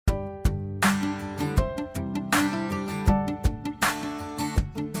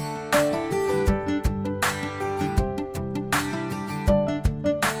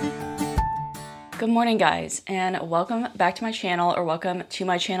Good morning guys, and welcome back to my channel, or welcome to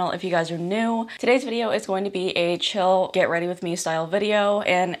my channel if you guys are new. Today's video is going to be a chill, get ready with me style video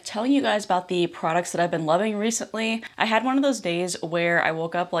and telling you guys about the products that I've been loving recently. I had one of those days where I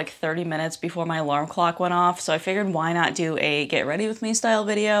woke up like 30 minutes before my alarm clock went off, so I figured why not do a get ready with me style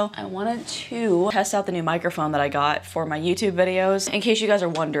video. I wanted to test out the new microphone that I got for my YouTube videos. In case you guys are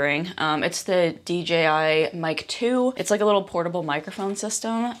wondering, it's the DJI Mic 2. It's like a little portable microphone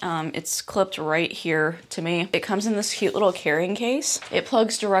system. It's clipped right here to me. It comes in this cute little carrying case. It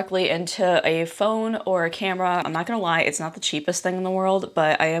plugs directly into a phone or a camera. I'm not gonna lie, it's not the cheapest thing in the world,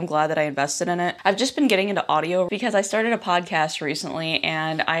 but I am glad that I invested in it. I've just been getting into audio because I started a podcast recently,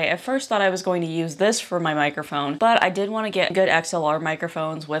 and I at first thought I was going to use this for my microphone, but I did want to get good XLR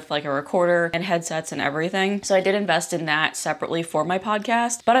microphones with like a recorder and headsets and everything. So I did invest in that separately for my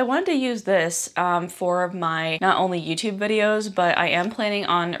podcast, but I wanted to use this for my not only YouTube videos, but I am planning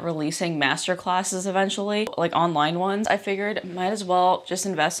on releasing master classes eventually, like online ones. I figured might as well just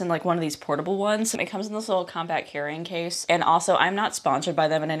invest in like one of these portable ones. It comes in this little compact carrying case, and also I'm not sponsored by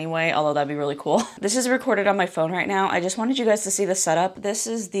them in any way, although that'd be really cool. This is recorded on my phone right now. I just wanted you guys to see the setup. This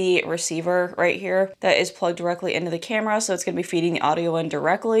is the receiver right here that is plugged directly into the camera, so it's gonna be feeding the audio in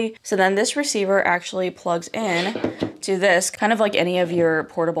directly. So then this receiver actually plugs in to this, kind of like any of your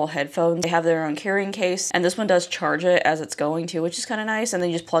portable headphones. They have their own carrying case, and this one does charge it as it's going to, which is kind of nice. And then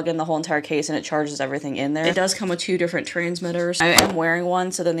you just plug in the whole entire case and it charges everything in there. It does come with two different transmitters. I am wearing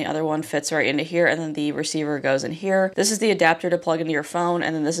one, so then the other one fits right into here, and then the receiver goes in here. This is the adapter to plug into your phone,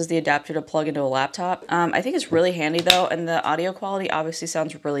 and then this is the adapter to plug into a laptop. I think it's really handy though, and the audio quality obviously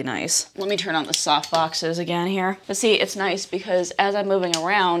sounds really nice. Let me turn on the soft boxes again here. But see, it's nice because as I'm moving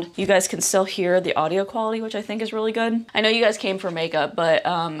around, you guys can still hear the audio quality, which I think is really good. I know you guys came for makeup, but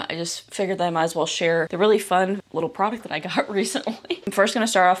I just figured that I might as well share the really fun little product that I got recently. I'm first gonna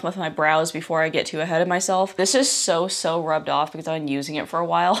start off with my brows before I get too ahead of myself. This is so rubbed off because I've been using it for a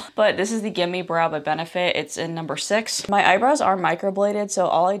while, but this is the Gimme Brow by Benefit. It's in number 6. My eyebrows are microbladed, so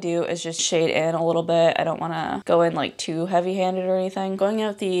all I do is just shade in a little bit. I don't wanna go in like too heavy-handed or anything. Going in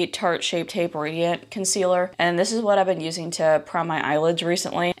with the Tarte Shape Tape Radiant Concealer, and this is what I've been using to prime my eyelids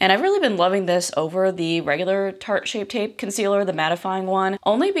recently. And I've really been loving this over the regular Tarte Shape Tape concealer, the mattifying one,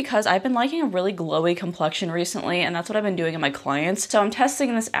 only because I've been liking a really glowy complexion recently, and that's what I've been doing in my clients. So I'm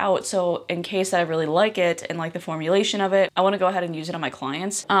testing this out, so in case I really like it and like the formulation of it, I want to go ahead and use it on my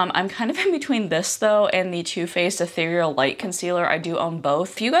clients. I'm kind of in between this though and the Too Faced Ethereal Light Concealer. I do own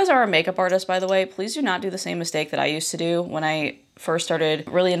both. If you guys are a makeup artist, by the way, please do not do the same mistake that I used to do when I first started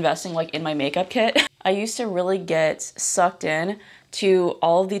really investing like in my makeup kit. I used to really get sucked in to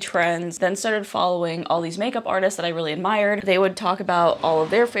all of the trends, then started following all these makeup artists that I really admired. They would talk about all of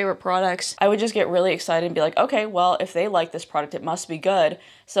their favorite products. I would just get really excited and be like, okay, well, if they like this product, it must be good.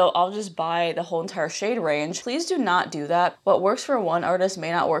 So I'll just buy the whole entire shade range. Please do not do that. What works for one artist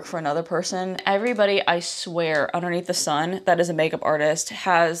may not work for another person. Everybody, I swear, underneath the sun that is a makeup artist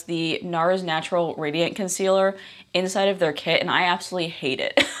has the NARS Natural Radiant Concealer inside of their kit, and I absolutely hate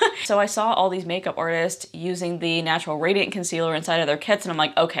it. So I saw all these makeup artists using the Natural Radiant Concealer inside of their kits, and I'm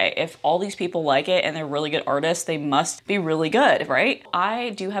like, okay, if all these people like it and they're really good artists, they must be really good, right? I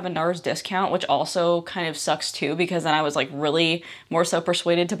do have a NARS discount, which also kind of sucks too, because then I was like really more so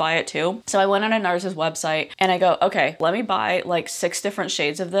persuaded to buy it too. So I went on a NARS's website and I go, okay, let me buy like 6 different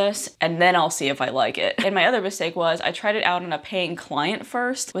shades of this and then I'll see if I like it. And my other mistake was I tried it out on a paying client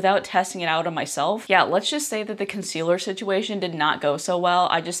first without testing it out on myself. Yeah, let's just say that the concealer situation did not go so well.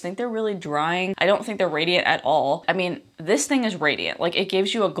 I just think they're really drying. I don't think they're radiant at all. I mean, this thing is radiant. Like, it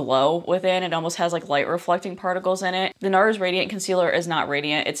gives you a glow within. It almost has like light reflecting particles in it. The NARS Radiant Concealer is not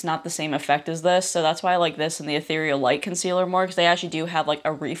radiant. It's not the same effect as this. So that's why I like this and the Ethereal Light Concealer more, because they actually do have like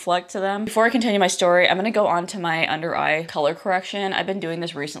a reflect to them. Before I continue my story, I'm gonna go on to my under eye color correction. I've been doing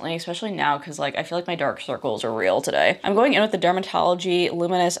this recently, especially now, because like I feel like my dark circles are real today. I'm going in with the Dermatology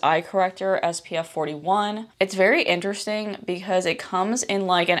Luminous Eye Corrector SPF 41. It's very interesting because it comes in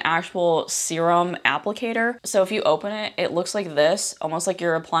like an actual serum applicator. So if you open it, it looks like this, almost like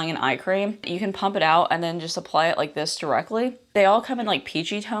you're applying an eye cream. You can pump it out and then just apply it like this directly. They all come in like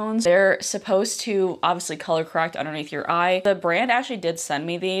peachy tones. They're supposed to obviously color correct underneath your eye. The brand actually did send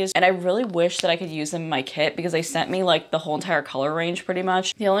me these, and I really wish that I could use them in my kit because they sent me like the whole entire color range pretty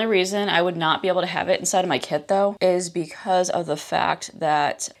much. The only reason I would not be able to have it inside of my kit though is because of the fact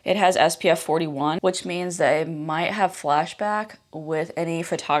that it has SPF 41, which means that it might have flashback with any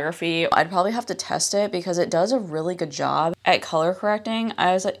photography. I'd probably have to test it because it does a really good job at color correcting.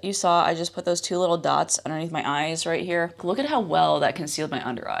 As you saw, I just put those 2 little dots underneath my eyes right here. Look at how well that concealed my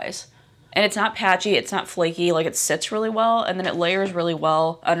under eyes. And it's not patchy, it's not flaky, like it sits really well, and then it layers really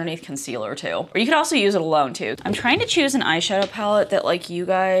well underneath concealer too. Or you could also use it alone too. I'm trying to choose an eyeshadow palette that like you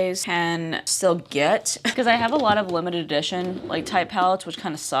guys can still get, because I have a lot of limited edition like type palettes, which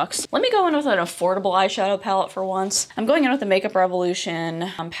kind of sucks. Let me go in with an affordable eyeshadow palette for once. I'm going in with the Makeup Revolution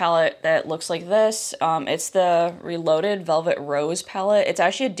palette that looks like this. It's the Reloaded Velvet Rose palette. It's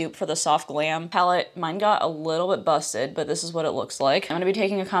actually a dupe for the Soft Glam palette. Mine got a little bit busted, but this is what it looks like. I'm gonna be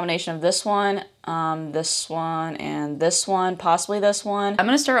taking a combination of this one, and this one, possibly this one. I'm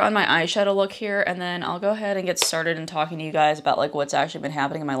gonna start on my eyeshadow look here, and then I'll go ahead and get started in talking to you guys about like what's actually been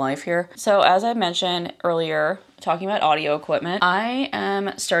happening in my life here. So as I mentioned earlier, talking about audio equipment, I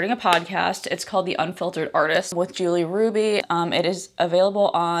am starting a podcast. It's called The Unfiltered Artist with Julie Ruby. It is available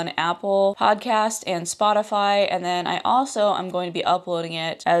on Apple Podcast and Spotify, and then I also am going to be uploading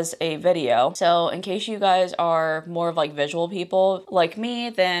it as a video. So in case you guys are more of like visual people like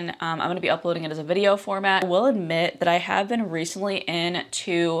me, then I'm going to be uploading it as a video format. I will admit that I have been recently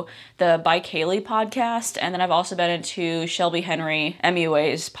into the By Kaylee podcast, and then I've also been into Shelby Henry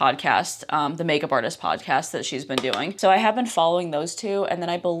MUA's podcast, the Makeup Artist podcast that she's been doing. So I have been following those two, and then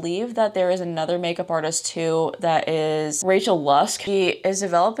I believe that there is another makeup artist too that is Rachel Lusk. She is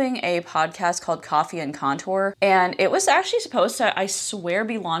developing a podcast called Coffee and Contour, and it was actually supposed to, I swear,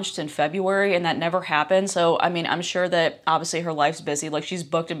 be launched in February, and that never happened. So I mean, I'm sure that obviously her life's busy, like she's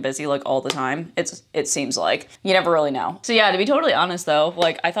booked and busy like all the time. It seems like you never really know. So yeah, to be totally honest though,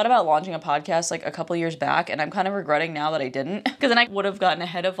 like I thought about launching a podcast like a couple years back, and I'm kind of regretting now that I didn't, because then I would have gotten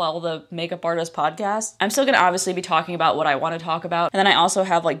ahead of all the makeup artist podcasts. I'm still gonna obviously be talking about what I want to talk about, and then I also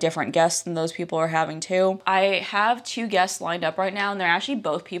have like different guests than those people are having too. I have 2 guests lined up right now, and they're actually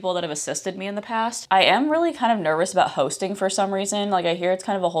both people that have assisted me in the past. I am really kind of nervous about hosting for some reason. Like I hear it's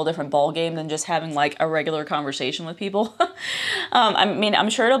kind of a whole different ball game than just having like a regular conversation with people. I mean, I'm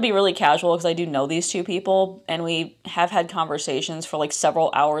sure it'll be really casual because I do know these 2 people, and we have had conversations for like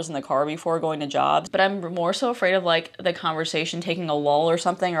several hours in the car before going to jobs, but I'm more so afraid of like the conversation taking a lull or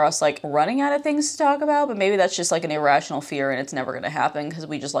something, or us like running out of things to talk about. But maybe that's just like an irrational fear, and it's never going to happen because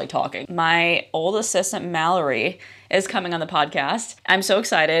we just like talking. My old assistant Mallory is coming on the podcast. I'm so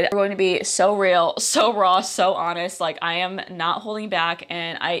excited. We're going to be so real, so raw, so honest. Like I am not holding back.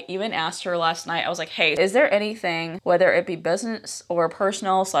 And I even asked her last night, I was like, hey, is there anything, whether it be business or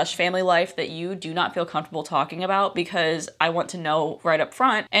personal / family life, that you do not feel comfortable talking about? Because I want to know right up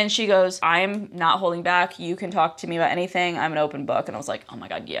front. And she goes, I'm not holding back. You can talk to me about anything. I'm an open book. And I was like, oh my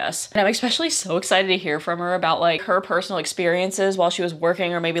God, yes. And I'm especially so excited to hear from her about like her personal experiences while she was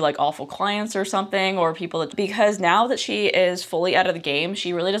working, or maybe like awful clients or something, or people that, because now that she is fully out of the game,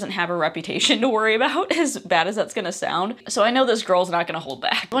 she really doesn't have a reputation to worry about, as bad as that's gonna sound. So I know this girl's not gonna hold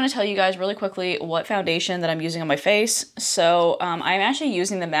back. I want to tell you guys really quickly what foundation that I'm using on my face. So I'm actually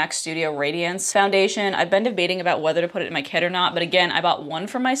using the MAC Studio Radiance foundation. I've been debating about whether to put it in my kit or not, but again, I bought one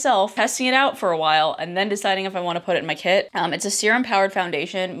for myself, testing it out for a while, and then deciding if I want to put it in my kit. It's a serum powered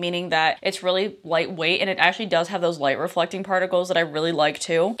foundation, meaning that it's really lightweight, and it actually does have those light reflecting particles that I really like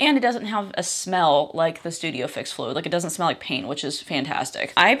too. And it doesn't have a smell like the Studio Fix fluid. Like it doesn't smell like paint, which is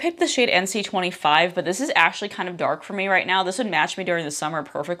fantastic. I picked the shade NC25, but this is actually kind of dark for me right now. This would match me during the summer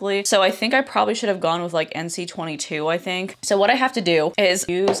perfectly. So I think I probably should have gone with like NC22, I think. So what I have to do is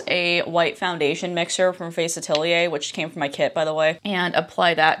use a white foundation mixer from Face Atelier, which came from my kit, by the way, and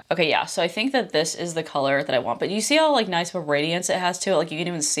apply that. Okay, yeah, so I think that this is the color that I want, but you see how like nice of a radiance it has to it? Like you can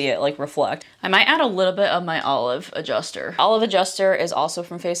even see it like reflect. I might add a little bit of my olive adjuster. Olive adjuster is also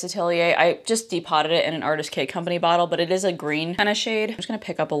from Face Atelier. I just depotted it in an Artist Kit Company bottle, but it is a green kind of shade. I'm just gonna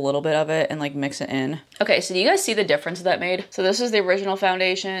pick up a little bit of it and like mix it in. Okay, so do you guys see the difference that made? So this is the original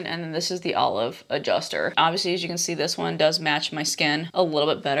foundation, and then this is the olive adjuster. Obviously, as you can see, this one does match my skin a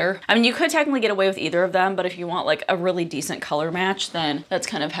little bit better. I mean, you could technically get away with either of them, but if you want like a really decent color match, then that's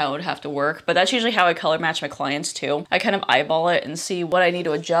kind of how it would have to work. But that's usually how I color match my clients too. I kind of eyeball it and see what I need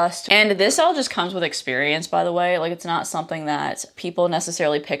to adjust. And this all just comes with experience, by the way. Like it's not something that people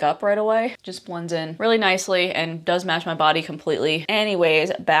necessarily pick up right away. Just blends in really nicely and does match my body completely.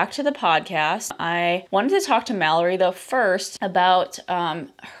 Anyways, back to the podcast. I wanted to talk to Mallory though first about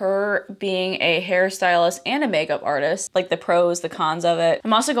her being a hairstylist and a makeup artist, like the pros, the cons of it.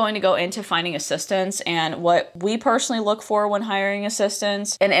 I'm also going to go into finding assistants and what we personally look for when hiring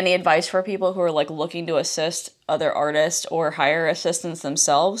assistants, and any advice for people who are like looking to assist other artists or hire assistants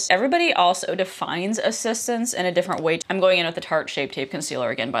themselves. Everybody also defines assistants in a different way. I'm going in with the Tarte Shape Tape Concealer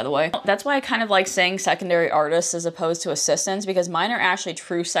again, by the way. That's why I kind of like saying secondary artists as opposed to assistants, because mine are actually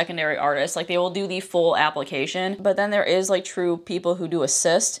true secondary artists. Like they will do the full application, but then there is like true people who do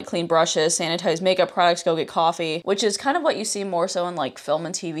assist, clean brushes, sanitize makeup products, go get coffee, which is kind of what you see more so in like film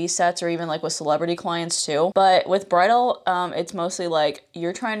and TV sets or even like with celebrity clients too. But with bridal, it's mostly like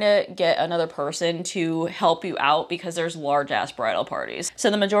you're trying to get another person to help you out because there's large ass bridal parties. So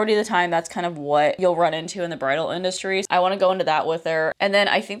the majority of the time, that's kind of what you'll run into in the bridal industry. I want to go into that with her. And then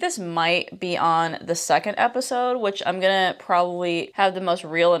I think this might be on the second episode, which I'm gonna probably have the most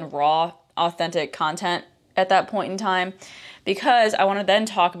real and raw, authentic content at that point in time, because I want to then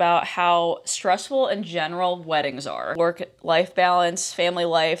talk about how stressful in general weddings are. Work-life balance, family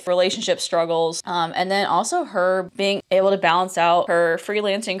life, relationship struggles, and then also her being able to balance out her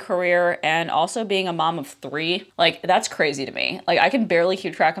freelancing career and also being a mom of 3. Like, that's crazy to me. Like, I can barely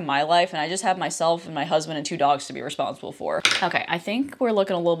keep track of my life, and I just have myself and my husband and 2 dogs to be responsible for. Okay, I think we're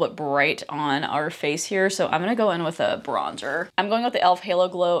looking a little bit bright on our face here, so I'm gonna go in with a bronzer. I'm going with the e.l.f. Halo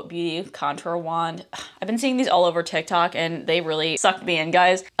Glow Beauty Contour Wand. I've been seeing these all over TikTok, and they really sucked me in,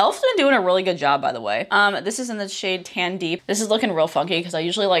 guys. e.l.f.'s been doing a really good job, by the way. This is in the shade Tan Deep. This is looking real funky because I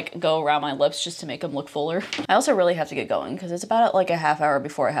usually like go around my lips just to make them look fuller. I also really have to get going because it's about like a half hour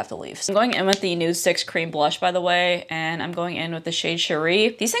before I have to leave. So I'm going in with the Nude 6 Cream Blush, by the way, and I'm going in with the shade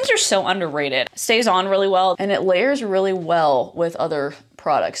Cherie. These things are so underrated. It stays on really well, and it layers really well with other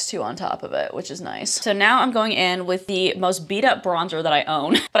products too on top of it, which is nice. So now I'm going in with the most beat up bronzer that I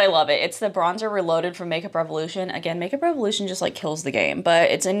own, but I love it. It's the Bronzer Reloaded from Makeup Revolution. Again, Makeup Revolution just like kills the game, but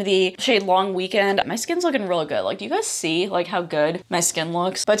it's in the shade Long Weekend. My skin's looking real good. Like, do you guys see like how good my skin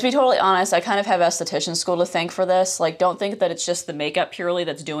looks? But to be totally honest, I kind of have esthetician school to thank for this. Like, don't think that it's just the makeup purely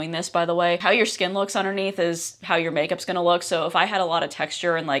that's doing this, by the way. How your skin looks underneath is how your makeup's gonna look. So if I had a lot of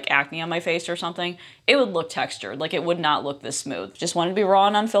texture and like acne on my face or something, it would look textured. Like, it would not look this smooth. Just wanted to be raw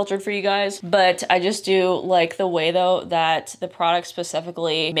and unfiltered for you guys. But I just do like the way though that the products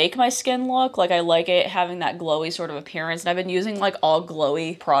specifically make my skin look. Like, I like it having that glowy sort of appearance. And I've been using like all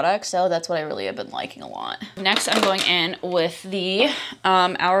glowy products, so that's what I really have been liking a lot. Next, I'm going in with the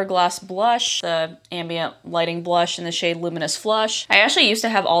Hourglass blush, the ambient lighting blush in the shade Luminous Flush. I actually used to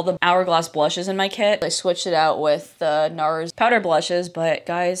have all the Hourglass blushes in my kit. I switched it out with the NARS powder blushes, but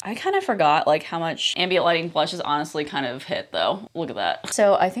guys, I kind of forgot like how much ambient lighting blushes honestly kind of hit though. Look at that.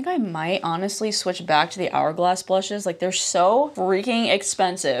 So I think I might honestly switch back to the Hourglass blushes. Like, they're so freaking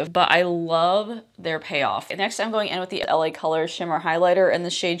expensive, but I love their payoff. Next, I'm going in with the LA Colors Shimmer Highlighter in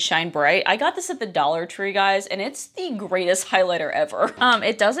the shade Shine Bright. I got this at the Dollar Tree, guys, and it's the greatest highlighter ever.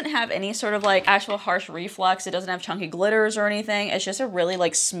 It doesn't have any sort of like actual harsh reflex. It doesn't have chunky glitters or anything. It's just a really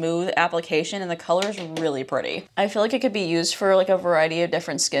like smooth application, and the color is really pretty. I feel like it could be used for like a variety of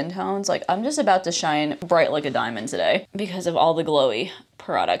different skin tones. Like, I'm just about to shine bright like a diamond today because of all the glowy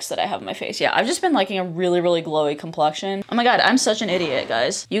products that I have on my face. Yeah, I've just been liking a really, really glowy complexion. Oh my God, I'm such an idiot,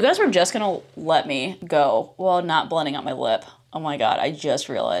 guys. You guys were just gonna let me go while not blending out my lip. Oh my God, I just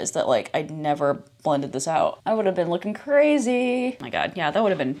realized that like I never blended this out. I would have been looking crazy. Oh my God, yeah, that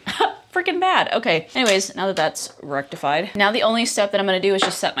would have been freaking bad. Okay, anyways, now that that's rectified, now the only step that I'm gonna do is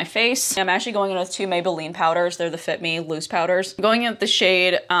just set my face. I'm actually going in with 2 Maybelline powders. They're the Fit Me loose powders. I'm going in with the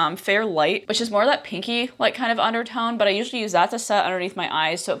shade Fair Light, which is more of that pinky like kind of undertone, but I usually use that to set underneath my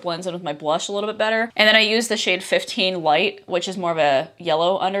eyes so it blends in with my blush a little bit better. And then I use the shade 15 Light, which is more of a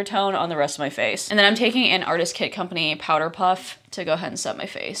yellow undertone on the rest of my face. And then I'm taking an Artist Kit Company Powder Puff to go ahead and set my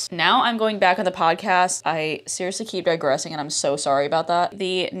face. Now I'm going back on the podcast. I seriously keep digressing and I'm so sorry about that.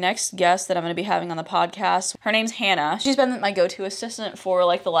 The next guest that I'm gonna be having on the podcast, her name's Hannah. She's been my go-to assistant for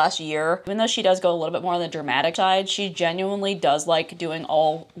like the last year. Even though she does go a little bit more on the dramatic side, she genuinely does like doing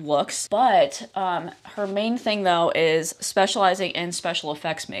all looks. But her main thing though is specializing in special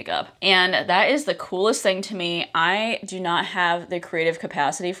effects makeup. And that is the coolest thing to me. I do not have the creative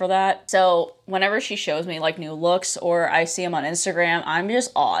capacity for that. So whenever she shows me like new looks or I see them on Instagram, I'm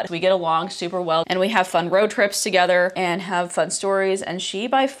just awed. We get along super well and we have fun road trips together and have fun stories. And she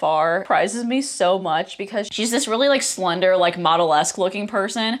by far surprises me so much because she's this really like slender, like model-esque looking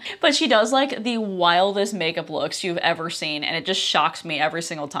person, but she does like the wildest makeup looks you've ever seen. And it just shocks me every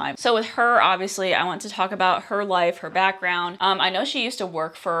single time. So with her, obviously I want to talk about her life, her background. I know she used to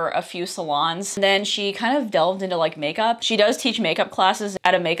work for a few salons. And then she kind of delved into like makeup. She does teach makeup classes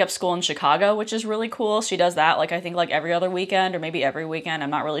at a makeup school in Chicago, which is really cool. She does that like I think like every other weekend or maybe every weekend. I'm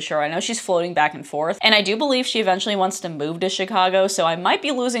not really sure. I know she's floating back and forth. And I do believe she eventually wants to move to Chicago, so I might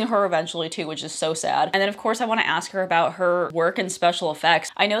be losing her eventually too, which is so sad. And then of course I want to ask her about her work in special effects.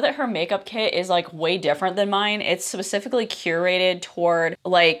 I know that her makeup kit is like way different than mine. It's specifically curated toward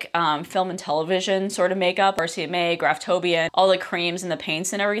like film and television sort of makeup, RCMA, Graftobian, all the creams and the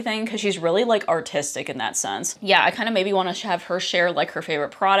paints and everything, because she's really like artistic in that sense. Yeah, I kind of maybe want to have her share like her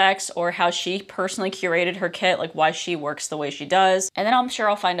favorite products or how she personally curated her kit, like why she works the way she does. And then I'm sure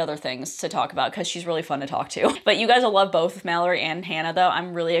I'll find other things to talk about because she's really fun to talk to. But you guys will love both Mallory and Hannah though.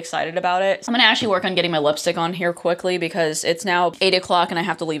 I'm really excited about it. So I'm gonna actually work on getting my lipstick on here quickly because it's now 8 o'clock and I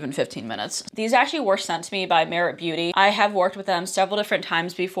have to leave in 15 minutes. These actually were sent to me by Merit Beauty. I have worked with them several different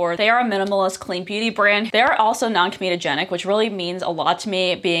times before. They are a minimalist clean beauty brand. They're also non-comedogenic, which really means a lot to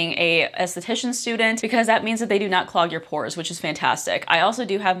me being a esthetician student, because that means that they do not clog your pores, which is fantastic. I also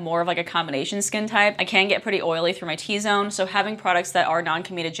do have more of like a combination skin type. I can get pretty oily through my T-zone, so having products that are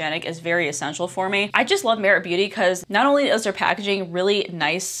non-comedogenic is very essential for me. I just love Merit Beauty because not only is their packaging really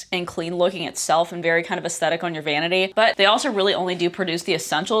nice and clean looking itself and very kind of aesthetic on your vanity, but they also really only do produce the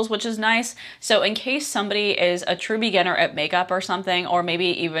essentials, which is nice. So in case somebody is a true beginner at makeup or something, or maybe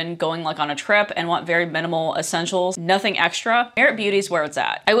even going like on a trip and want very minimal essentials, nothing extra, Merit Beauty is where it's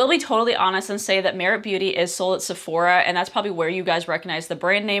at. I will be totally honest and say that Merit Beauty is sold at Sephora, and that's probably where you guys recognize the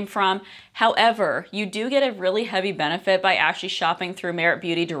brand name from. However, you do get a really heavy benefit by actually shopping through Merit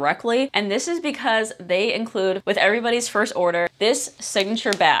Beauty directly, and this is because they include, with everybody's first order, this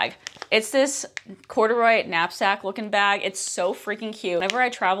signature bag. It's this corduroy knapsack looking bag. It's so freaking cute. Whenever I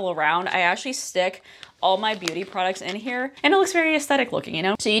travel around, I actually stick all my beauty products in here, and it looks very aesthetic looking, you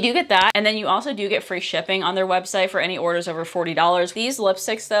know? So you do get that, and then you also do get free shipping on their website for any orders over $40. These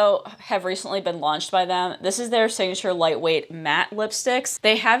lipsticks though have recently been launched by them. This is their signature lightweight matte lipsticks.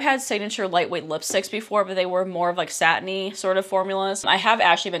 They have had signature lightweight lipsticks before, but they were more of like satiny sort of formulas. I have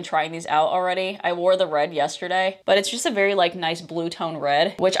actually been trying these out already. I wore the red yesterday, but it's just a very like nice blue tone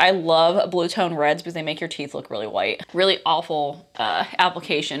red, which I love blue tone reds because they make your teeth look really white. Really awful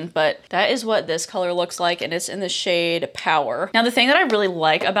application, but that is what this color looks like, and it's in the shade Power. Now the thing that I really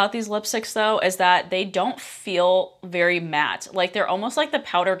like about these lipsticks though is that they don't feel very matte. Like they're almost like the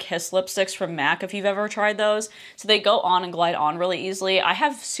Powder Kiss lipsticks from MAC if you've ever tried those. So they go on and glide on really easily. I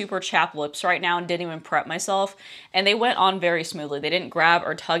have super chapped lips right now and didn't even prep myself, and they went on very smoothly. They didn't grab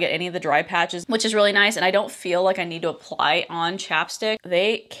or tug at any of the dry patches, which is really nice, and I don't feel like I need to apply on chapstick.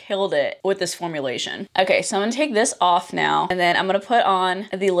 They killed it with this formulation. Okay, so I'm gonna take this off now, and then I'm gonna put on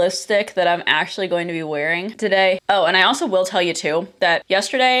the lipstick that I'm actually going to be wearing today. Oh, and I also will tell you too that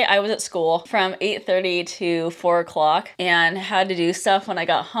yesterday I was at school from 8:30 to 4 o'clock and had to do stuff when I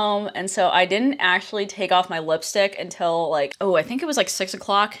got home, and so I didn't actually take off my lipstick until like, oh, I think it was like 6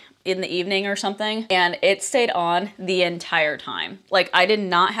 o'clock in the evening or something, and it stayed on the entire time. Like I did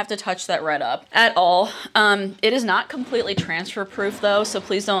not have to touch that red up at all. It is not completely transfer proof though, so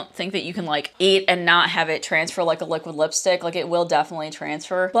please don't think that you can like eat and not have it transfer like a liquid lipstick. Like it will definitely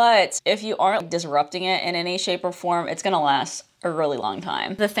transfer, but if you aren't disrupting it in any shape or form, it's gonna last a really long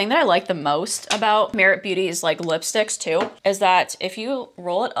time. The thing that I like the most about Merit Beauty's like lipsticks too is that if you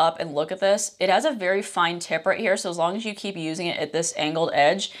roll it up and look at this, it has a very fine tip right here. So as long as you keep using it at this angled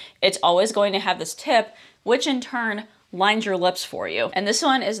edge, it's always going to have this tip, which in turn lines your lips for you. And this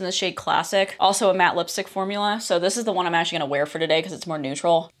one is in the shade Classic, also a matte lipstick formula. So this is the one I'm actually gonna wear for today because it's more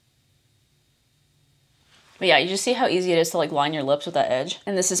neutral. But yeah, you just see how easy it is to like line your lips with that edge.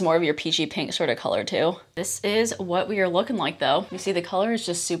 And this is more of your peachy pink sort of color too. This is what we are looking like though. You see the color is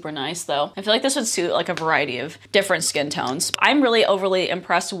just super nice though. I feel like this would suit like a variety of different skin tones. I'm really overly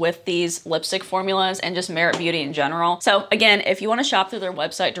impressed with these lipstick formulas and just Merit Beauty in general. So again, if you want to shop through their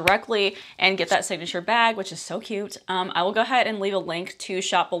website directly and get that signature bag, which is so cute, I will go ahead and leave a link to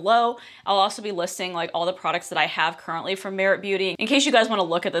shop below. I'll also be listing like all the products that I have currently from Merit Beauty in case you guys want to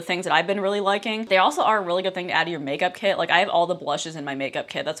look at the things that I've been really liking. They also are a really good thing to add to your makeup kit. Like I have all the blushes in my makeup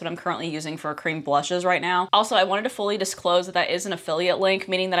kit. That's what I'm currently using for cream blushes right now. Also, I wanted to fully disclose that that is an affiliate link,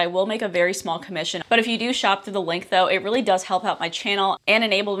 meaning that I will make a very small commission. But if you do shop through the link though, it really does help out my channel and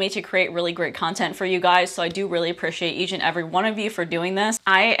enable me to create really great content for you guys. So I do really appreciate each and every one of you for doing this.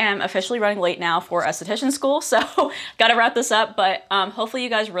 I am officially running late now for esthetician school, so gotta wrap this up. But hopefully you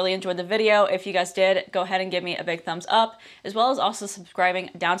guys really enjoyed the video. If you guys did, go ahead and give me a big thumbs up, as well as also subscribing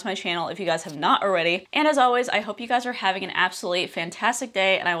down to my channel if you guys have not already. And as always, I hope you guys are having an absolutely fantastic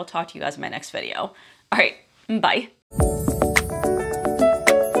day, and I will talk to you guys in my next video. All right, bye.